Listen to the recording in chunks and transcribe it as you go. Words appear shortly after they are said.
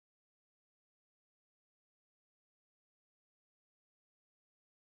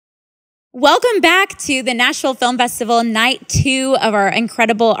Welcome back to the Nashville Film Festival, night 2 of our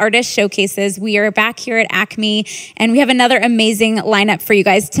incredible artist showcases. We are back here at Acme, and we have another amazing lineup for you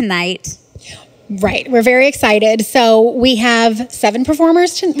guys tonight. Right. We're very excited. So we have 7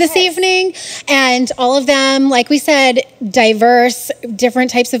 performers this evening, and all of them, like we said, diverse,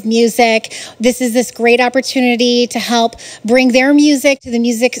 different types of music. This is this great opportunity to help bring their music to the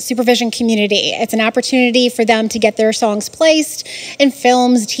music supervision community. It's an opportunity for them to get their songs placed in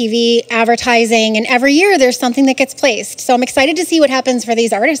films, TV, advertising, and every year there's something that gets placed. So I'm excited to see what happens for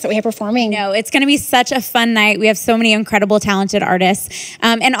these artists that we have performing. No, it's going to be such a fun night. We have so many incredible, talented artists.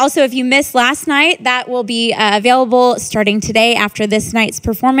 And also, if you missed last night, that will be available starting today after this night's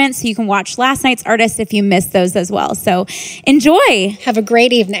performance. So you can watch last night's artists if you missed those as well. So enjoy. Have a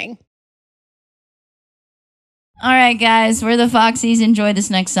great evening. All right, guys, we're the Foxies. Enjoy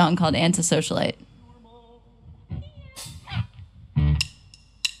this next song called Antisocialite.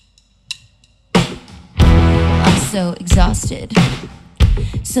 I'm so exhausted,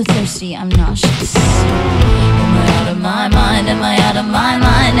 so thirsty, I'm nauseous. Am I out of my mind? Am I out of my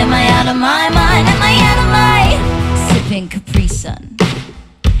mind? Am I out of my mind? Am I out of my sipping Capri Sun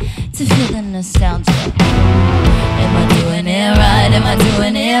to feel the nostalgia? Am I doing it right? Am I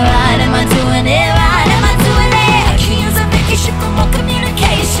doing it right? Am I doing it right? Am I doing it? I can use a vacation for more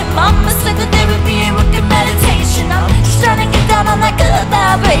communication. Mama said that therapy ain't working meditation. I'm just trying to get down on that good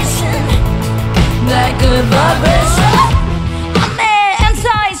vibration. That good vibration. I'm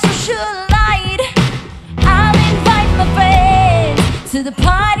anti-socialite. I'll invite my friends to the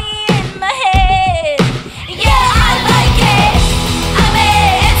party in my head. Yeah, I like it. I'm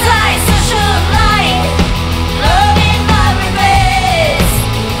anti-socialite. Loving my regrets.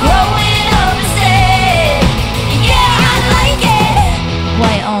 Growing up instead. Yeah, I like it.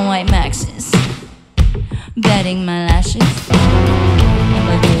 White on white maxes. Betting my lashes. Am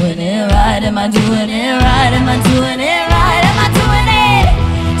I doing it right? Am I doing it right? Am I doing it right? Am I doing it?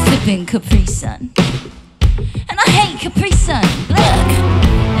 Sipping Capri Sun. And I hate Capri Sun. Look.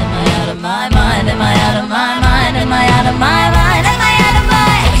 Am I out of my mind? Am I out of my mind? Am I out of my mind? Am I out of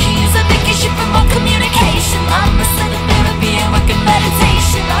my? I can use a vacation for more communication. I'm a set of therapy and working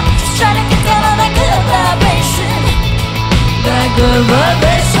meditation. I'm just trying to get down on that good vibration. That good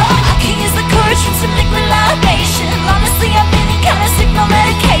vibration. I can use the courage from some liquid libation. Honestly, I'm feeling kinda sick, no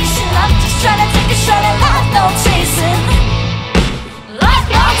medication. I'm just trying to take a shot at life, no chasing. Life,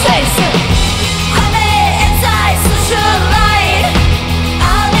 no chasing. I'm an anti-socialite.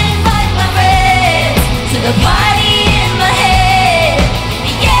 I'll invite my friends to the party in my head.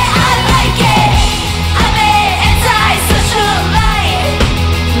 Yeah, I like it. I'm an anti-socialite.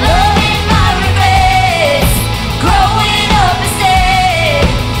 Loving my regrets. Growing up instead.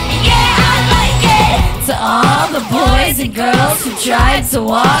 Yeah, I like it. To all the boys and girls who tried to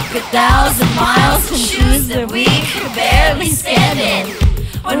walk 1,000 miles in shoes that we could barely stand in,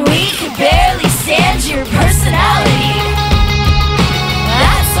 when we could barely stand your personality.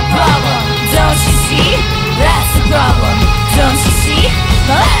 That's the problem, don't you see? That's the problem, don't you see?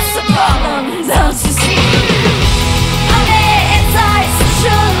 That's the problem, don't you see? I'm an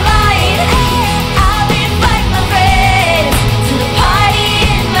anti-socialite. I'll invite my friends to the party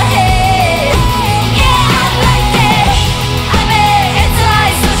in my head. Yeah, I like it. I'm an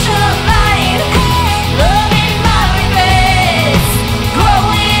anti-socialite. Loving my regrets.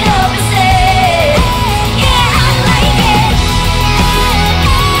 Growing up instead. Yeah, I like it.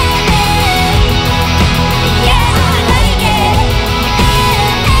 Yeah, I like it.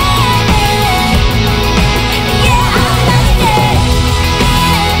 Yeah, I like it.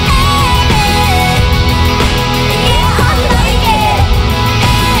 Yeah, I like it.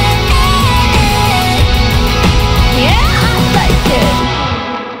 Yeah, I like it.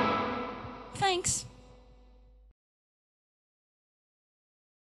 Thanks.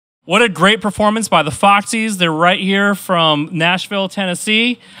 What a great performance by the Foxies. They're right here from Nashville,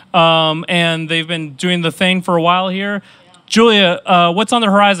 Tennessee, and they've been doing the thing for a while here. Julia, what's on the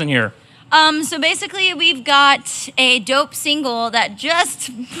horizon here? So basically, we've got a dope single that just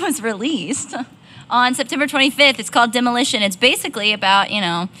was released on September 25th. It's called Demolition. It's basically about,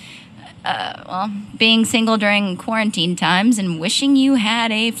 being single during quarantine times and wishing you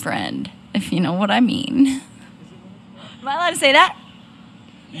had a friend, if you know what I mean. Am I allowed to say that?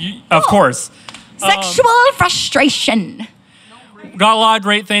 Of course. Sexual frustration. Got a lot of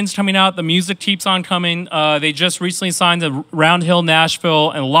great things coming out. The music keeps on coming. They just recently signed to Round Hill, Nashville,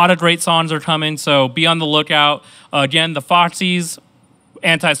 and a lot of great songs are coming, so be on the lookout. Again, the Foxies,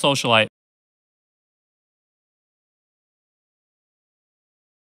 Anti-Socialite.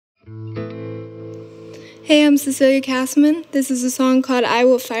 Hey, I'm Cecilia Castleman. This is a song called I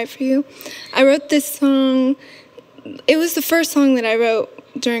Will Fight For You. I wrote this song, it was the first song that I wrote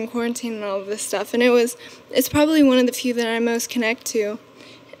during quarantine and all of this stuff, and it's probably one of the few that I most connect to.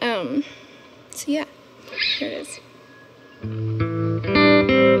 So yeah, here it is.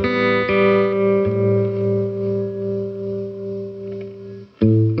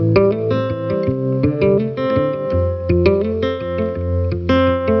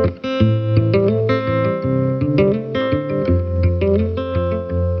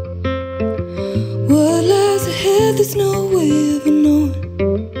 What lies ahead, there's no way of knowing.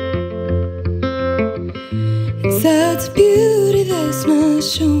 Inside's a beauty that's not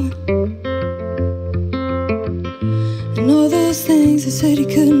showing. And all those things I said he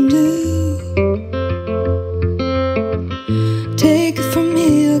couldn't do. Take it from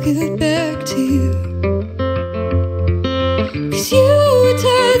me, I'll give it back to you. 'Cause you were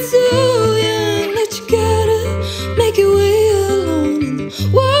tired so young that you gotta make your way alone. And the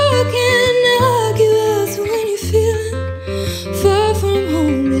world can knock you out, so when you're feeling far from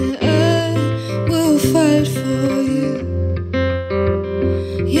home, yeah, I will fight for you.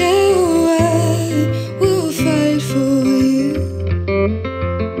 Yeah, I will fight for you.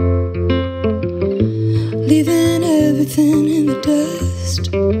 Leaving everything in the dust,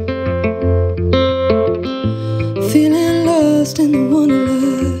 feeling lost in the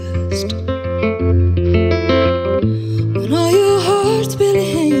wanderlust. When all your heart's barely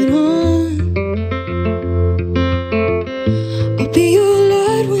hanging on, I'll be your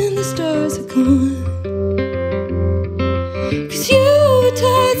light when the stars are gone. 'Cause you were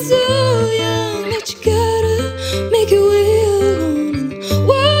tired so young that you gotta make your way alone. And the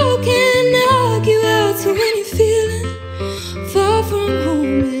world can knock you out, so when you're feeling far from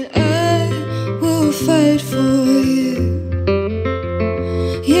home, yeah, I will fight for you.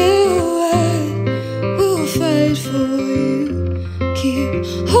 Yeah, I will fight for you. Keep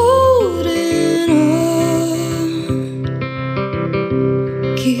holding on.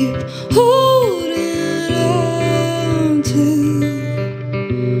 Keep holding on to.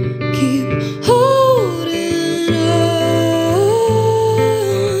 Keep holding on.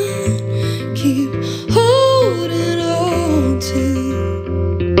 Keep holding on to.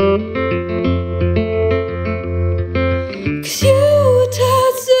 'Cause you were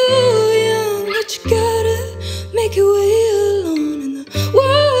tired so young that you gotta make your way alone. And the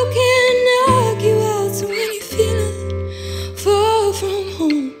world can knock you out, so when you're feeling far from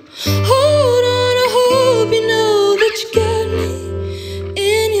home, hold on, I hope you know that you got me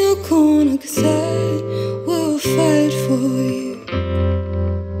in your corner. 'Cause I will fight for you.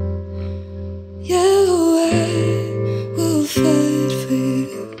 Yeah, I will fight for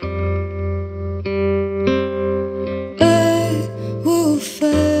you. I will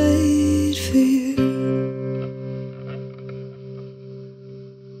fight for you.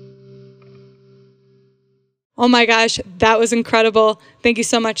 Oh my gosh, that was incredible. Thank you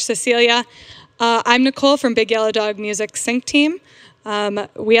so much, Cecilia. I'm Nicole from Big Yellow Dog Music Sync Team.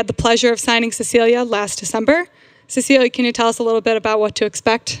 We had the pleasure of signing Cecilia last December. Cecilia, can you tell us a little bit about what to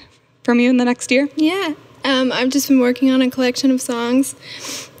expect from you in the next year? Yeah, I've just been working on a collection of songs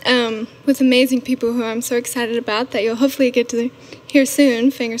with amazing people who I'm so excited about that you'll hopefully get to hear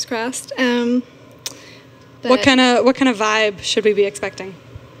soon, fingers crossed. What kind of vibe should we be expecting?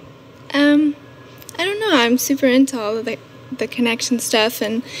 I don't know, I'm super into all of the connection stuff,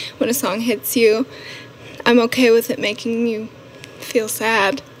 and when a song hits you, I'm okay with it making you feel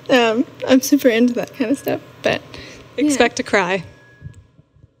sad. I'm super into that kind of stuff, but yeah. Expect to cry.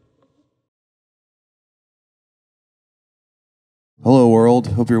 Hello, world.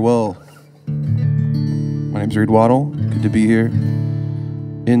 Hope you're well. My name's Waddle. Good to be here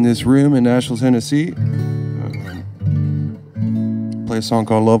in this room in Nashville, Tennessee. Play a song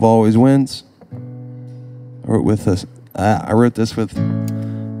called "Love Always Wins." I wrote this with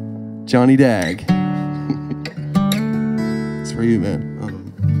Johnny Dag. It's for you, man.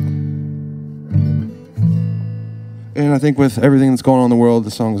 And I think with everything that's going on in the world,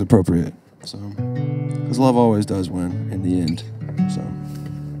 the song is appropriate. So, because love always does win in the end. So.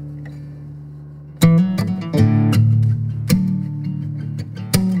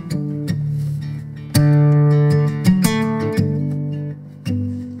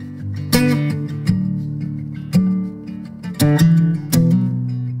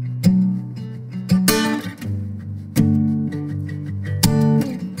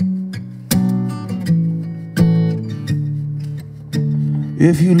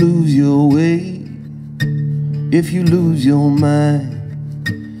 If you lose your way, if you lose your mind,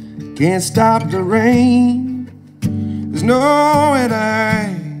 can't stop the rain, there's nowhere to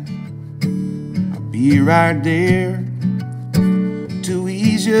hide. I'll be be right there to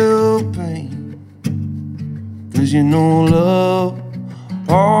ease your pain. 'Cause you know love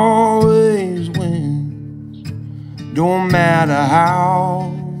always wins. Don't matter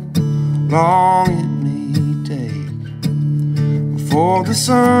how long it may take before the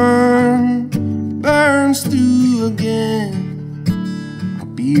sun burns through again. I'll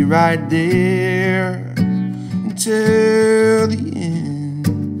be right there until the end,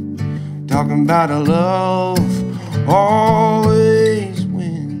 talking about a love always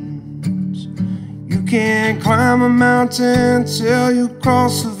wins. You can't climb a mountain till you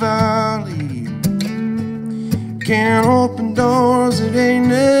cross a valley. Can't open doors that ain't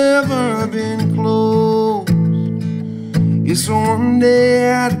never been closed. It's a one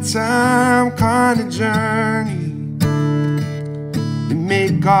day at a time kind of journey to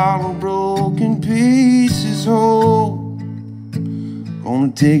make all the broken pieces whole.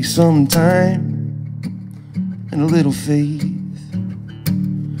 Gonna take some time and a little faith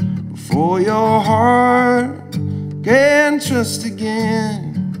before your heart can trust again.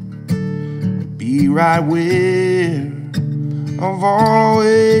 Be right where I've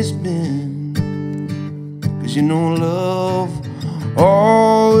always been. 'Cause you know love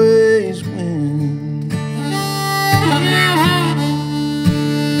always wins.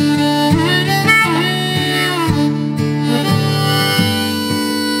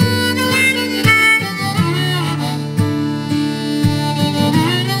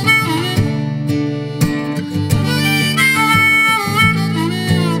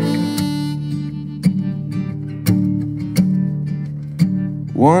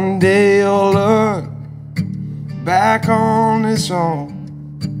 One day you'll look back on this all.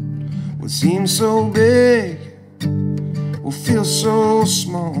 What seems so big will feel so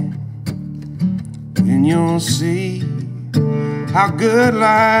small. And you'll see how good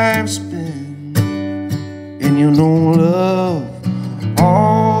life's been. And you'll know love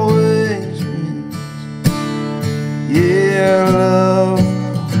always wins. Yeah, love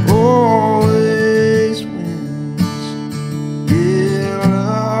always wins. Yeah,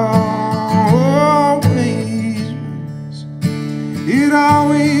 love always wins. It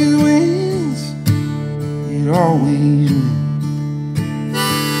always wins. It always wins.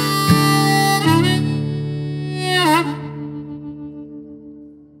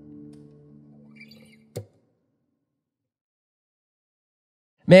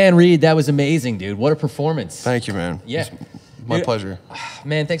 Man, Reed, that was amazing, dude. What a performance. Thank you, man. Yeah. It's my pleasure.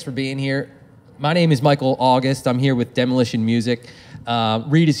 Man, thanks for being here. My name is Michael August. I'm here with Demolition Music.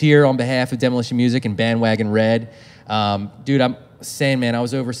 Reed is here on behalf of Demolition Music and Bandwagon Red. Dude, I'm saying, man, I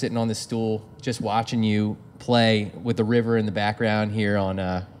was over sitting on this stool just watching you play with the river in the background here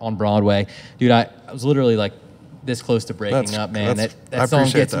on Broadway. Dude, I was literally like this close to breaking up, man. That song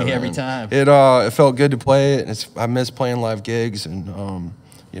gets me every time. It felt good to play it. I miss playing live gigs, and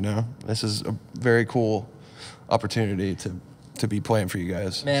you know, this is a very cool opportunity to be playing for you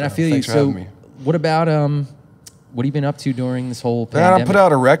guys. Man, so I feel you. Thanks for having me. What about what have you been up to during this whole Man, pandemic? I put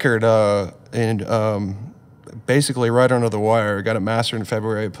out a record and basically right under the wire. Got it mastered in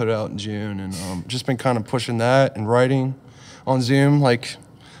February, put it out in June, and just been kind of pushing that and writing on Zoom like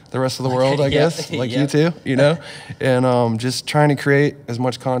the rest of the world, I guess, like you too, you know, and just trying to create as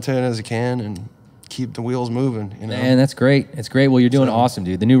much content as I can and keep the wheels moving, you know. Man, that's great. It's great. Well, you're doing awesome,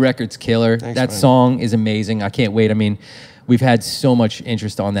 dude. The new record's killer. Thanks, that man. song is amazing. I can't wait. I mean, we've had so much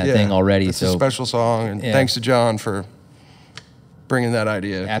interest on that thing already. It's so a special song, and thanks to John for bringing that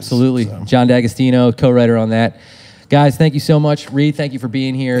idea. Absolutely. John D'Agostino, co-writer on that. Guys, thank you so much. Reed, thank you for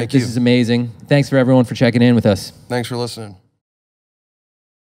being here. Thank you. This is amazing. Thanks for everyone for checking in with us. Thanks for listening.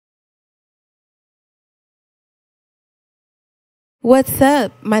 What's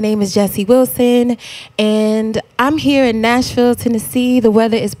up? My name is Jessy Wilson, and I'm here in Nashville, Tennessee. The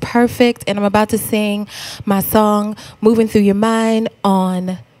weather is perfect, and I'm about to sing my song, Moving Through Your Mind,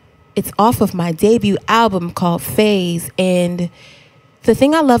 it's off of my debut album called Phase. And the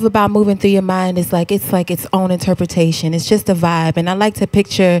thing I love about Moving Through Your Mind is it's its own interpretation. It's just a vibe, and I like to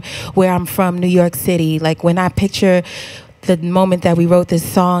picture where I'm from, New York City. Like when I picture the moment that we wrote this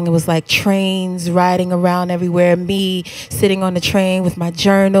song, it was like trains riding around everywhere, me sitting on the train with my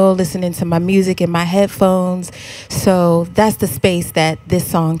journal, listening to my music in my headphones. So that's the space that this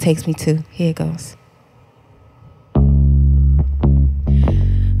song takes me to. Here it goes.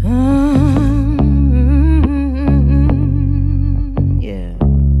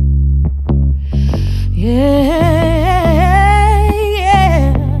 Yeah.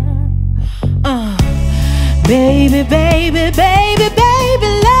 Baby, baby, baby, baby,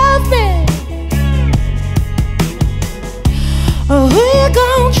 love me. Oh, who you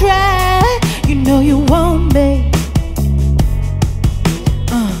gonna try? You know you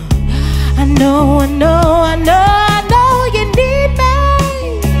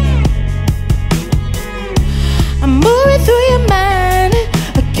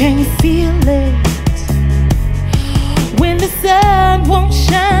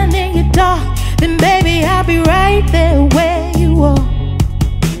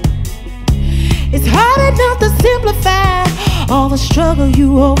all the struggle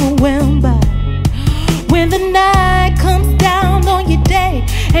you overwhelmed by. When the night comes down on your day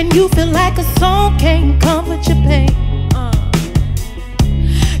and you feel like a song can't comfort your pain,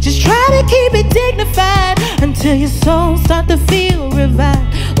 just try to keep it dignified until your soul start to feel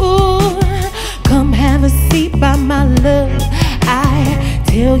revived. Ooh, come have a seat by my love. I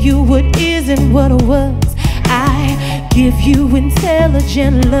tell you what is and what was. I give you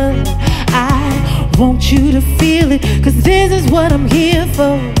intelligent love. I want you to feel it, 'cause this is what I'm here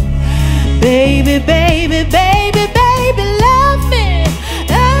for. Baby, baby, baby, baby, love me.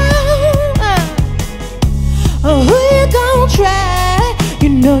 Oh, who you gonna try? You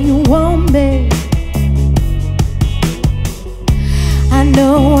know you want me. I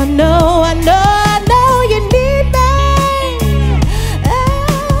know, I know, I know, I know you need me.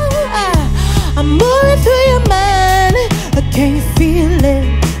 I'm moving through your mind. Can you feel it?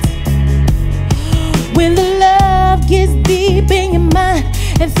 When the love gets deep in your mind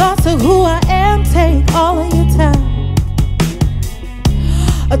and thoughts of who I am take all of your time.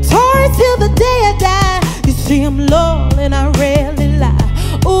 A Taurus till the day I die. You see I'm loyal and I rarely lie.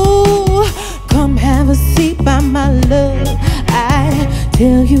 Ooh, come have a seat by my love. I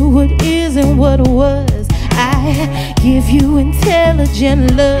tell you what is and what was. I give you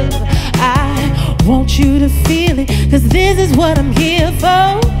intelligent love. I want you to feel it, 'cause this is what I'm here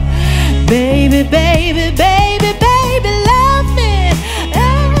for. Baby, baby, baby, baby, love me.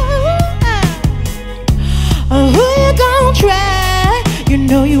 Oh, who you gonna try? You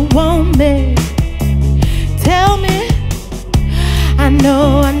know you want me. Tell me. I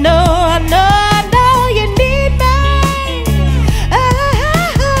know, I know, I know, I know you need me.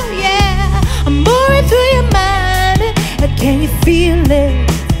 Oh, yeah. I'm moving through your mind. Can you feel it?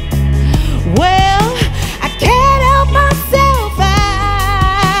 Well, I can't help myself.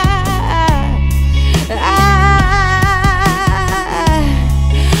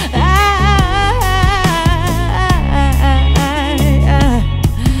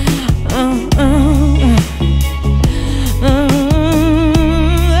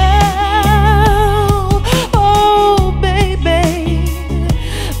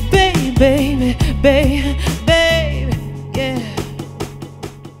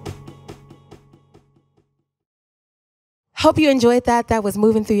 Hope you enjoyed that. That was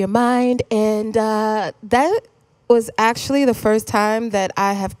Moving Through Your Mind. And that was actually the first time that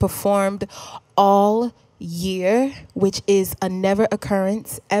I have performed all year, which is a never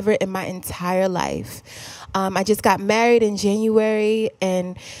occurrence ever in my entire life. I just got married in January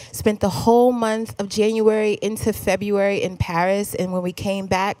and spent the whole month of January into February in Paris. And when we came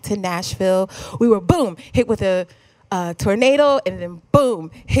back to Nashville, we were, boom, hit with a tornado, and then boom,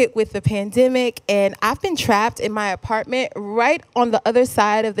 hit with the pandemic. And I've been trapped in my apartment right on the other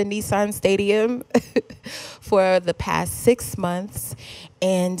side of the Nissan Stadium for the past 6 months.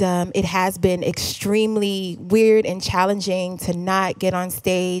 And it has been extremely weird and challenging to not get on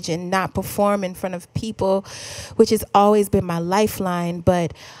stage and not perform in front of people, which has always been my lifeline.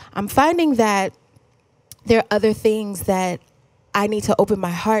 But I'm finding that there are other things that I need to open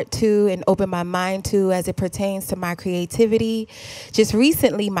my heart to and open my mind to as it pertains to my creativity. Just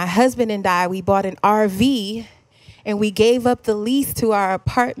recently, my husband and I, we bought an RV and we gave up the lease to our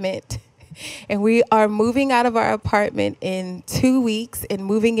apartment. And we are moving out of our apartment in 2 weeks and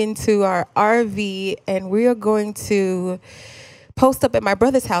moving into our RV. And we are going to post up at my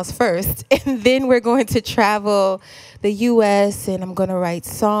brother's house first. And then we're going to travel the U.S. and I'm going to write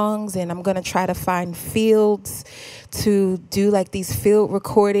songs and I'm going to try to find fields to do like these field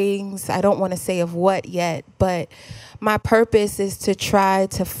recordings. I don't want to say of what yet, but my purpose is to try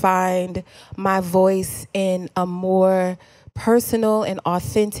to find my voice in a more personal and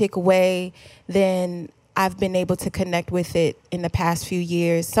authentic way than I've been able to connect with it in the past few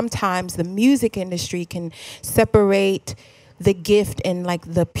years. Sometimes the music industry can separate the gift and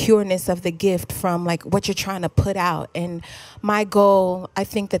like the pureness of the gift from like what you're trying to put out. And my goal, I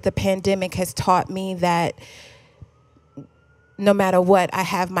think that the pandemic has taught me that no matter what, I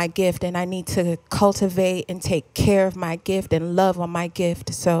have my gift and I need to cultivate and take care of my gift and love on my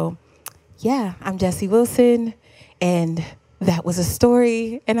gift. So yeah, I'm Jessy Wilson, and that was a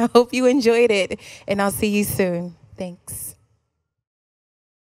story, and I hope you enjoyed it, and I'll see you soon. Thanks.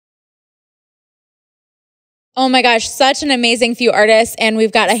 Oh my gosh, such an amazing few artists, and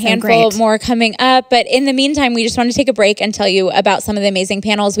we've got a handful more coming up. But in the meantime, we just want to take a break and tell you about some of the amazing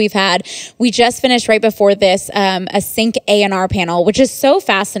panels we've had. We just finished right before this a sync A&R panel, which is so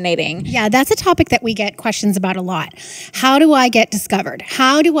fascinating. Yeah, that's a topic that we get questions about a lot. How do I get discovered?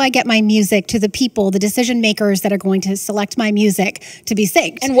 How do I get my music to the people, the decision makers that are going to select my music to be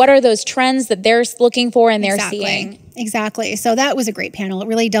synced? And what are those trends that they're looking for and they're seeing? Exactly. So that was a great panel. It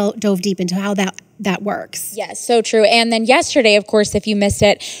really dove deep into how that works. Yes, so true. And then yesterday, of course, if you missed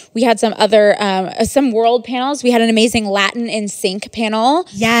it, we had some other, some world panels. We had an amazing Latin in Sync panel.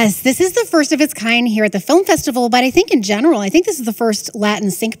 Yes, this is the first of its kind here at the film festival, but I think in general, I think this is the first Latin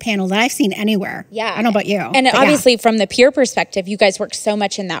Sync panel that I've seen anywhere. Yeah. I don't know about you. And obviously from the peer perspective, you guys work so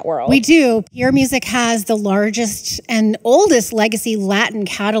much in that world. We do. Peer Music has the largest and oldest legacy Latin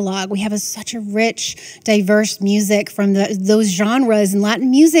catalog. We have such a rich, diverse music from those genres, and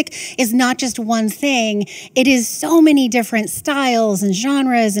Latin music is not just one thing. It is so many different styles and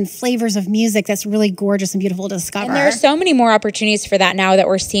genres and flavors of music that's really gorgeous and beautiful to discover. And there are so many more opportunities for that now that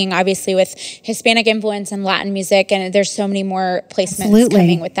we're seeing, obviously, with Hispanic influence and Latin music, and there's so many more placements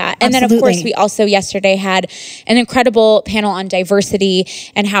coming with that. And then, of course, we also yesterday had an incredible panel on diversity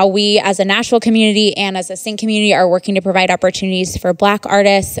and how we as a Nashville community and as a Sync community are working to provide opportunities for Black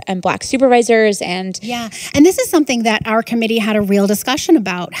artists and Black supervisors. And this is something that our committee had a real discussion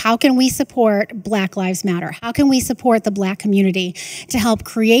about. How can we support Black Lives Matter? How can we support the Black community to help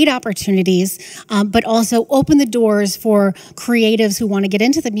create opportunities, but also open the doors for creatives who want to get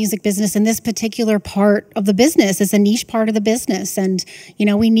into the music business in this particular part of the business? It's a niche part of the business. And,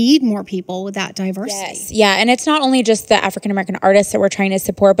 we need more people with that diversity. Yes. Yeah. And it's not only just the African-American artists that we're trying to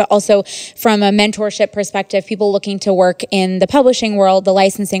support, but also from a mentorship perspective, people looking to work in the publishing world, the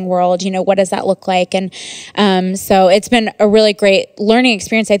licensing world, what does that look like? And so it's been a really great learning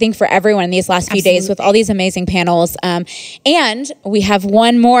experience, I think, for everyone in these last few days with all these amazing panels. And we have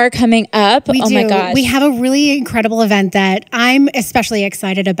one more coming up. We do. My gosh. We have a really incredible event that I'm especially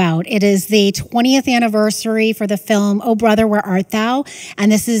excited about. It is the 20th anniversary for the film Oh Brother, Where Art Thou?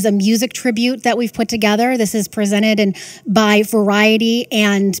 And this is a music tribute that we've put together. This is presented by Variety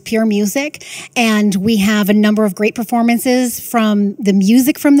and Pure Music. And we have a number of great performances from the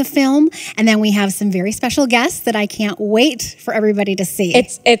music from the film. And then we have some very special guests that I can't wait for everybody to see.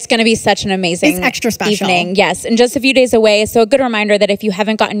 It's going to be such an amazing extra special evening. Yes, and just a few days away. So a good reminder that if you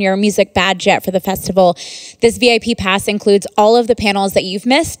haven't gotten your music badge yet for the festival, this VIP pass includes all of the panels that you've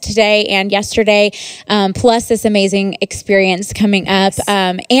missed today and yesterday, plus this amazing experience coming up,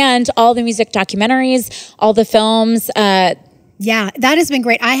 and all the music documentaries, all the films. Yeah, that has been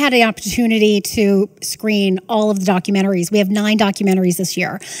great. I had the opportunity to screen all of the documentaries. We have 9 documentaries this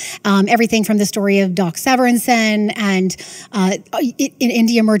year. Everything from the story of Doc Severinsen and an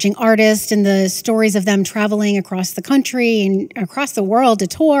indie emerging artist and the stories of them traveling across the country and across the world to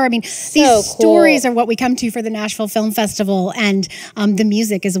tour. I mean, these stories are what we come to for the Nashville Film Festival and the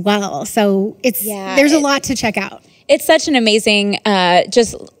music as well. So there's a lot to check out. It's such an amazing,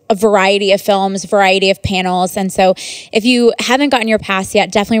 just a variety of films, variety of panels. And so if you haven't gotten your pass yet,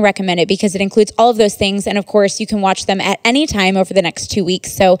 definitely recommend it because it includes all of those things. And of course, you can watch them at any time over the next 2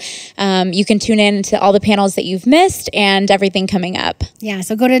 weeks. So you can tune in to all the panels that you've missed and everything coming up. Yeah,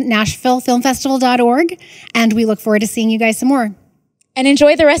 so go to NashvilleFilmFestival.org and we look forward to seeing you guys some more. And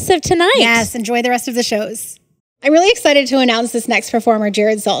enjoy the rest of tonight. Yes, enjoy the rest of the shows. I'm really excited to announce this next performer,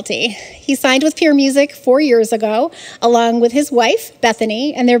 Jared Salte. He signed with Pure Music 4 years ago, along with his wife,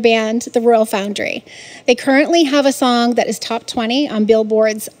 Bethany, and their band, The Royal Foundry. They currently have a song that is top 20 on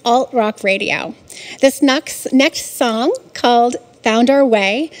Billboard's alt rock radio. This next song, called Found Our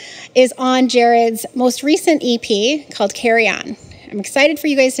Way, is on Jared's most recent EP called Carry On. I'm excited for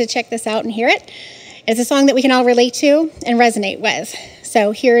you guys to check this out and hear it. It's a song that we can all relate to and resonate with.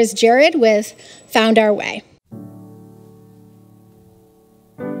 So here is Jared with Found Our Way.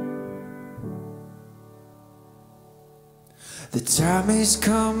 The time has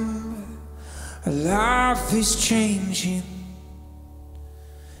come, our life is changing.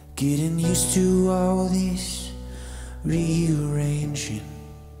 Getting used to all this rearranging.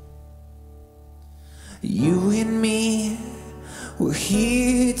 You and me, we're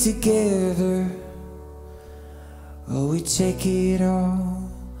here together. Oh, we take it all,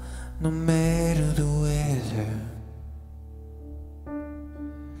 no matter the weather.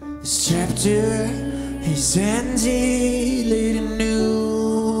 This chapter is ended, let a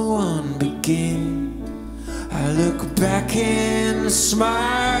new one begin. I look back and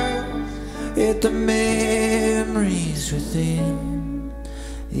smile at the memories within.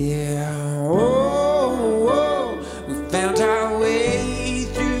 Yeah, oh, oh, we found our way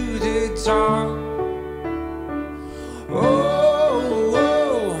through the dark. Oh,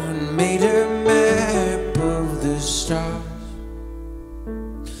 oh, and made a map of the stars.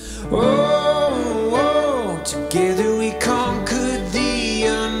 Oh, together we conquered the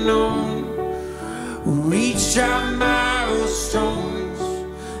unknown. We reached our milestones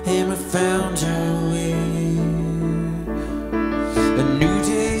and we found our way. A new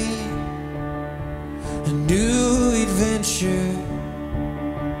day, a new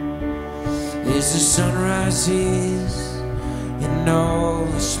as the sun rises in all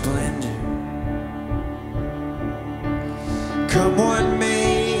the splendor. Come what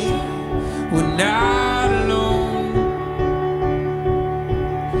may, we're not alone.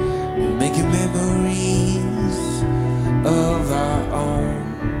 We're making memories of our own.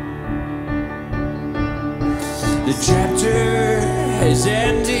 The chapter has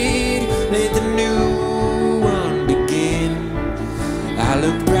ended, let the new one begin. I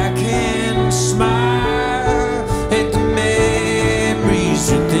look back and smile at the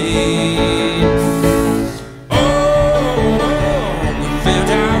memories within. Oh, we found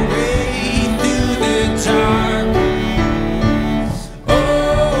our way through the dark. Oh,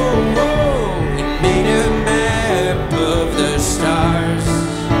 it made a map of the stars.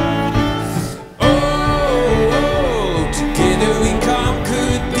 Oh, together we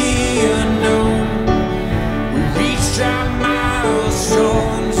conquered the unknown. We reached our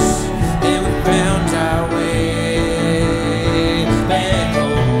milestones, and we found our way back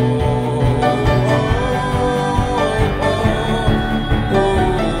home.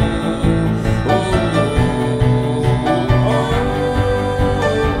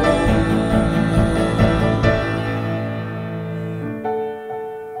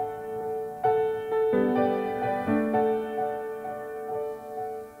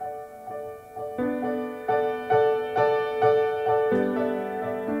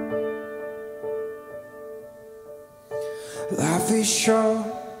 Life is short,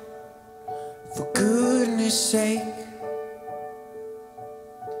 for goodness sake.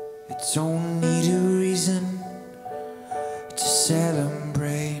 It don't need a reason to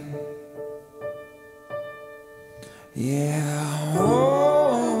celebrate. Yeah,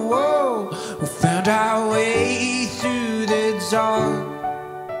 oh, we found our way through the dark.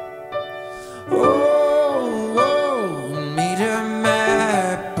 Oh, made a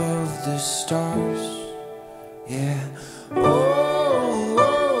map of the stars. Yeah.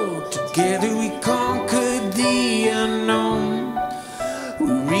 Oh, together we conquered the unknown.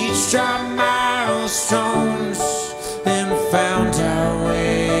 We reached our milestones and found our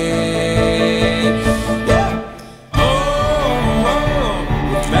way. Yeah. Oh,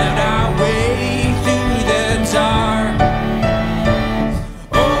 we found our way through the dark.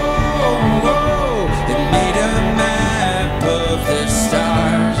 Oh, it made a map of the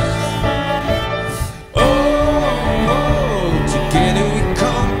stars. Together we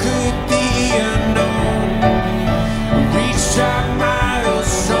conquered the unknown. We reached our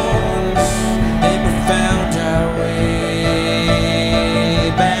milestones and we found our way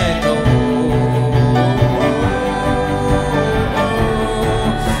back home.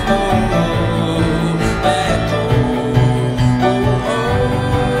 Back home.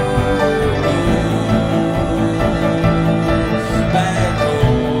 Back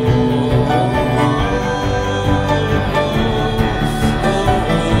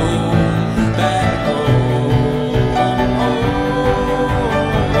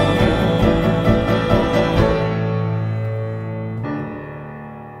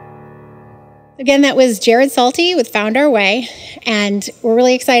Again, that was Jared Salte with Found Our Way, and we're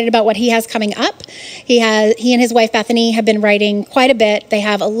really excited about what he has coming up. He and his wife Bethany have been writing quite a bit. They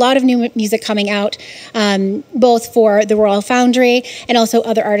have a lot of new music coming out, both for the Royal Foundry and also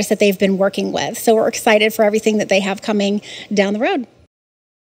other artists that they've been working with. So we're excited for everything that they have coming down the road.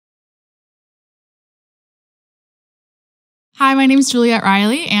 Hi, my name is Juliette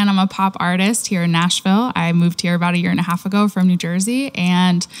Reilly, and I'm a pop artist here in Nashville. I moved here about 1.5 years ago from New Jersey,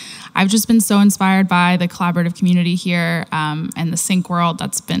 and I've just been so inspired by the collaborative community here and the sync world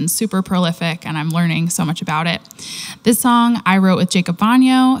that's been super prolific, and I'm learning so much about it. This song I wrote with Jacob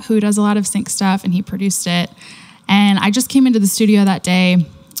Bagno, who does a lot of sync stuff, and he produced it. And I just came into the studio that day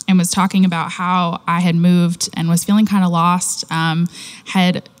and was talking about how I had moved and was feeling kind of lost,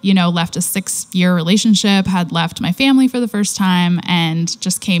 had, left a 6-year relationship, had left my family for the first time, and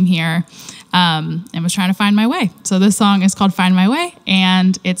just came here and was trying to find my way. So this song is called Find My Way,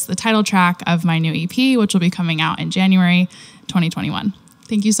 and it's the title track of my new EP, which will be coming out in January 2021.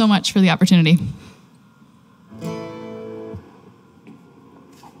 Thank you so much for the opportunity.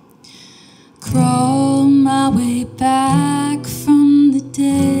 Crawl my way back from the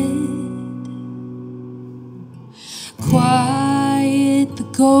dead. Quiet the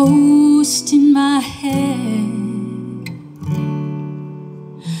ghost in my head.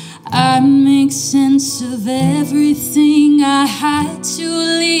 I make sense of everything I had to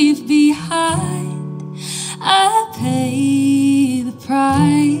leave behind. I pay the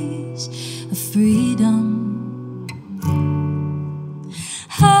price of freedom.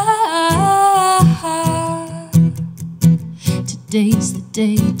 Today's the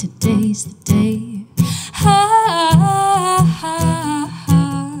day, today's the day. Ah, ah,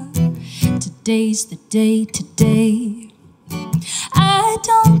 ah. Today's the day, today. I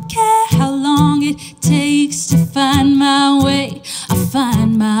don't care how long it takes to find my way. I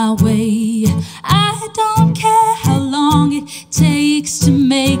find my way. I don't care how long it takes to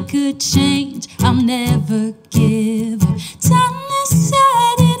make a change. I'll never give up. Time to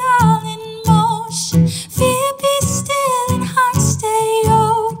set it all in motion. Fear be still and heart stay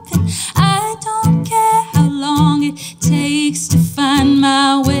open. I don't care how long it takes to find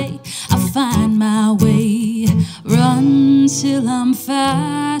my way. I'll find my way. Run till I'm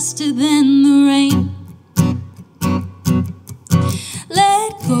faster than the rain.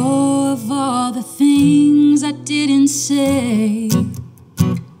 Let go of all the things I didn't say.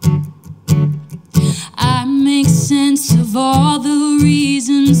 I make sense of all the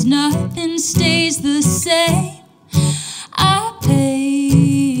reasons nothing stays the same. I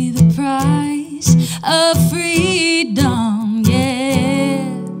pay the price of freedom,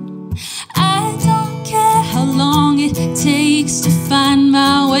 yeah. I don't care how long it takes to find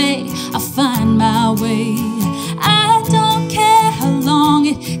my way. I find my way. I don't care how long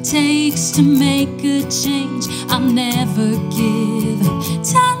it takes to make a change. I'll never give up.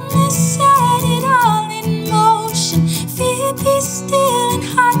 Time to set it all in motion. Fear be still and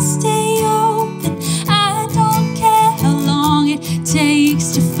heart stay open. I don't care how long it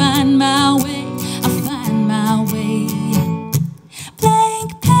takes to find my way. I'll find my way.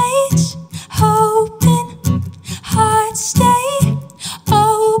 Blank page, open, heart stay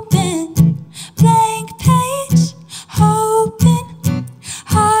open. Blank page, open,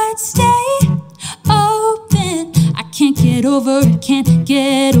 heart stay open. I can't get over it, can't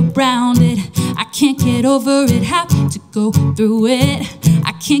get around it. I can't get over it, have to go through it.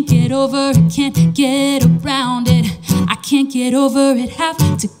 I can't get over it, can't get around it. I can't get over it, have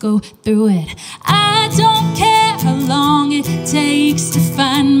to go through it. I don't care how long it takes to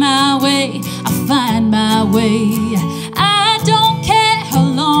find my way. I find my way. I don't care how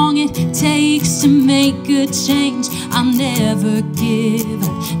long it takes to make a change. I'll never give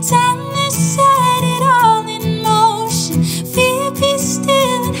up. Time to set it all in motion. Fear be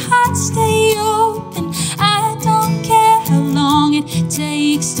still and heart stay open. I don't care how long it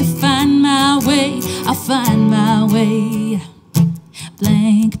takes to find my way. I'll find my way.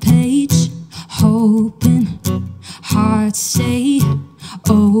 Blank page, open, heart stay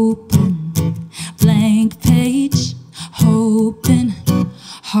open. Blank page, open,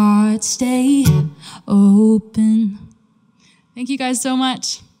 heart stay open. Thank you guys so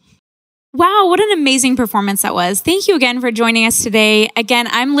much. Wow, what an amazing performance that was. Thank you again for joining us today. Again,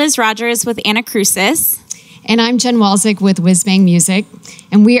 I'm Liz Rogers with Anacrusis. And I'm Jen Walczyk with Whizbang Music.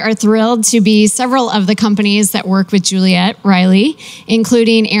 And we are thrilled to be several of the companies that work with Juliette, Reilly,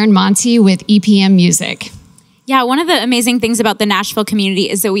 including Aaron Monty with EPM Music. Yeah, one of the amazing things about the Nashville community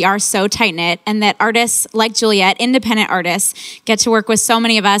is that we are so tight-knit and that artists like Juliette, independent artists, get to work with so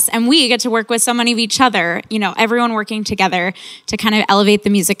many of us, and we get to work with so many of each other, you know, everyone working together to kind of elevate the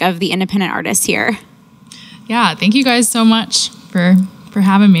music of the independent artists here. Yeah, thank you guys so much for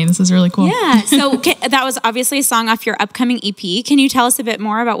having me. This is really cool. Yeah, so that was obviously a song off your upcoming EP. Can you tell us a bit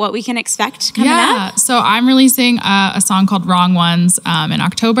more about what we can expect coming up? So I'm releasing a song called Wrong Ones in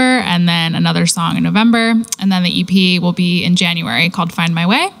October, and then another song in November, and then the EP will be in January called Find My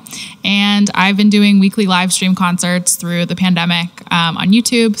Way. And I've been doing weekly live stream concerts through the pandemic on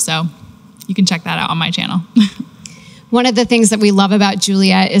YouTube, so you can check that out on my channel. One of the things that we love about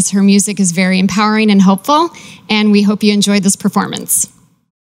Juliette is her music is very empowering and hopeful, and we hope you enjoy this performance.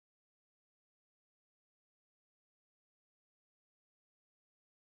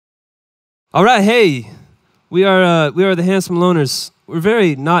 All right, hey, we are the Handsome Loners. We're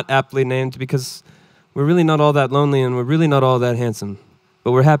very not aptly named because we're really not all that lonely and we're really not all that handsome.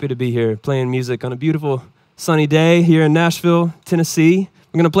 But we're happy to be here playing music on a beautiful sunny day here in Nashville, Tennessee.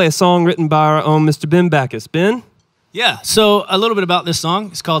 We're going to play a song written by our own Mr. Ben Backus. Ben? Yeah, so a little bit about this song.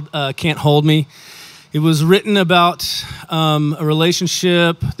 It's called Can't Hold Me. It was written about a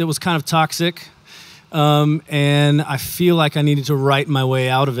relationship that was kind of toxic, and I feel like I needed to write my way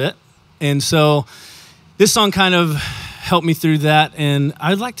out of it. And so this song kind of helped me through that, and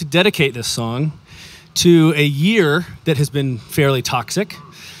I'd like to dedicate this song to a year that has been fairly toxic,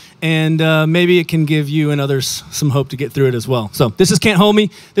 and maybe it can give you and others some hope to get through it as well. So this is Can't Hold Me.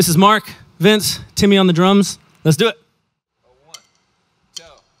 This is Mark, Vince, Timmy on the drums. Let's do it.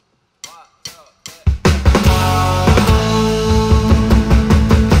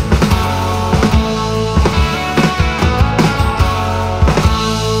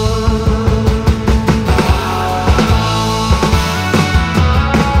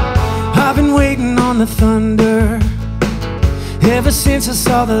 the thunder. Ever since I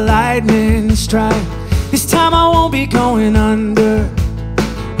saw the lightning strike, this time I won't be going under.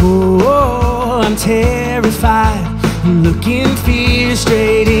 Oh, I'm terrified. I'm looking fear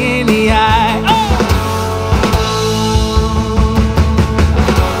straight in the eye. Oh!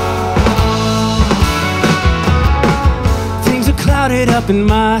 Things are clouded up in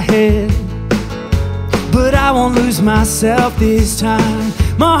my head, but I won't lose myself this time.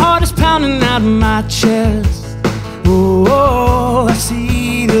 My heart is pounding out of my chest. Oh, I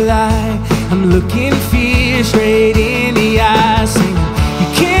see the light. I'm looking fear straight in the eye, singing, you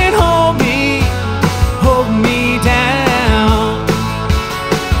can't hold me down.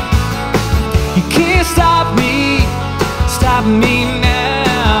 You can't stop me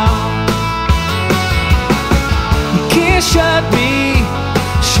now. You can't shut me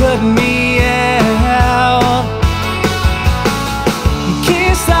out. You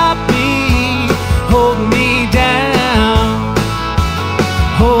can't stop me, hold me down,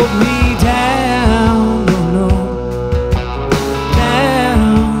 hold me down, no,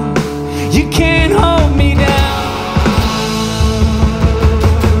 down. You can't hold me down.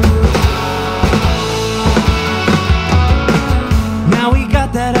 Now we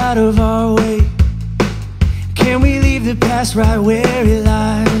got that out of our way. Can we leave the past right where it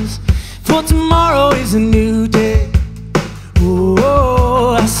lies? For tomorrow is a new day.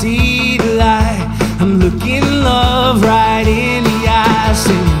 Oh, I see the light. I'm looking love right in the eyes,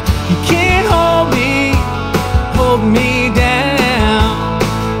 saying, you can't hold me down.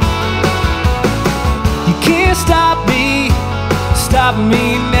 You can't stop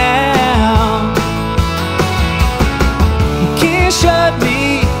me now. You can't shut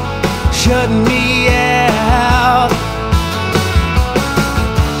me out.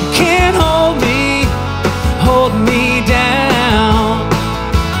 You can't hold me down,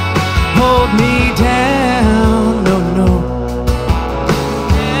 hold me down, no,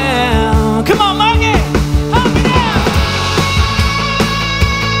 down. Come on, monkey, hold me down.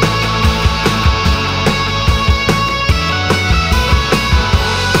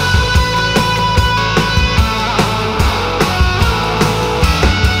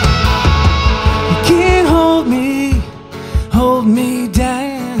 You can't hold me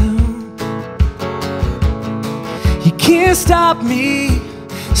down. You can't stop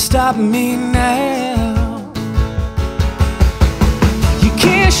me now. You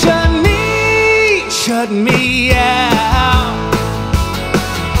can't shut me out.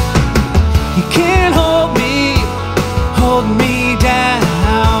 You can't hold me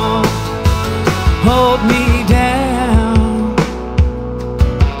down, hold me down,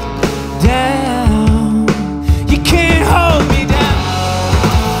 down. You can't hold me down.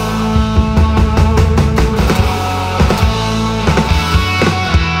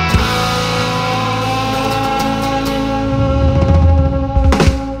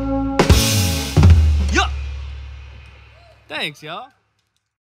 Thanks, y'all.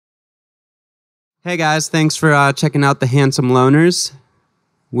 Hey guys, thanks for checking out the Handsome Loners.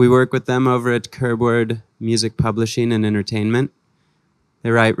 We work with them over at Curbword Music Publishing and Entertainment.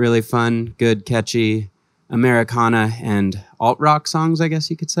 They write really fun, good, catchy Americana and alt-rock songs, I guess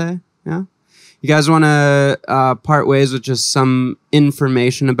you could say. Yeah. You guys want to part ways with just some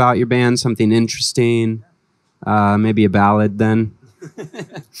information about your band, something interesting, maybe a ballad then?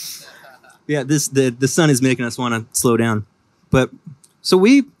 Yeah, the sun is making us want to slow down. But so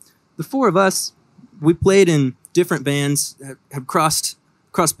the four of us, we played in different bands, have crossed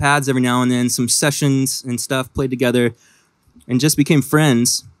paths every now and then, some sessions and stuff, played together, and just became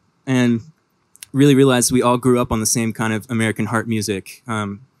friends, and really realized we all grew up on the same kind of American heart music,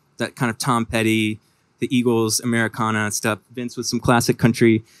 that kind of Tom Petty, the Eagles, Americana stuff, Vince with some classic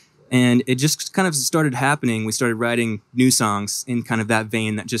country, and it just kind of started happening. We started writing new songs in kind of that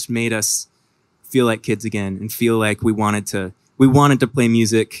vein that just made us feel like kids again and feel like we wanted to play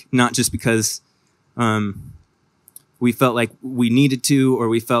music, not just because we felt like we needed to, or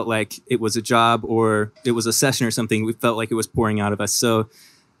we felt like it was a job, or it was a session or something. We felt like it was pouring out of us. So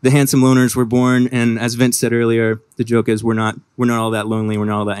the Handsome Loners were born, and as Vince said earlier, the joke is we're not all that lonely, we're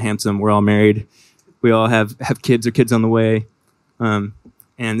not all that handsome, we're all married, we all have kids or kids on the way, and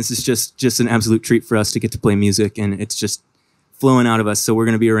this is just an absolute treat for us to get to play music, and it's just flowing out of us. So we're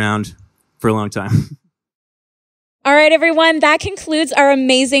going to be around for a long time. All right, everyone, that concludes our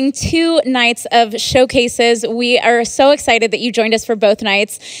amazing 2 nights of showcases. We are so excited that you joined us for both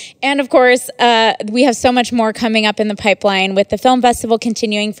nights. And of course, we have so much more coming up in the pipeline, with the film festival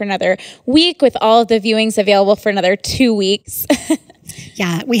continuing for another week, with all of the viewings available for another 2 weeks.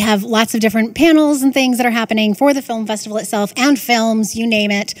 Yeah, we have lots of different panels and things that are happening for the film festival itself and films, you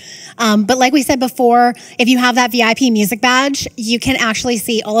name it. But like we said before, if you have that VIP music badge, you can actually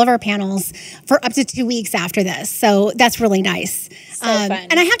see all of our panels for up to 2 weeks after this. So that's really nice. Fun.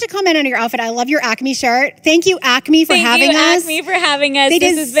 And I have to comment on your outfit. I love your Acme shirt. Thank you, Acme, for having us. Thank you, Acme, for having us. They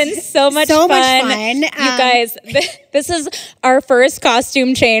This did has been so much so fun. much fun. You guys, this is our first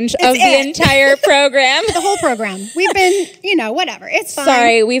costume change of the entire program. The whole program. We've been, whatever. It's fine.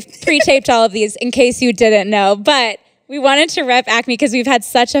 Sorry, we've pre-taped all of these in case you didn't know, but we wanted to rep Acme because we've had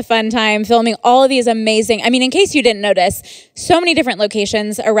such a fun time filming all of these amazing, in case you didn't notice, so many different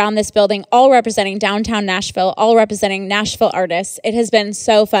locations around this building, all representing downtown Nashville, all representing Nashville artists. It has been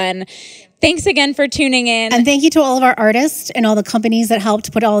so fun. Thanks again for tuning in. And thank you to all of our artists and all the companies that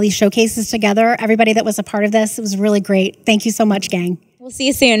helped put all these showcases together. Everybody that was a part of this, it was really great. Thank you so much, gang. We'll see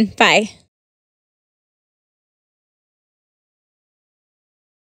you soon. Bye.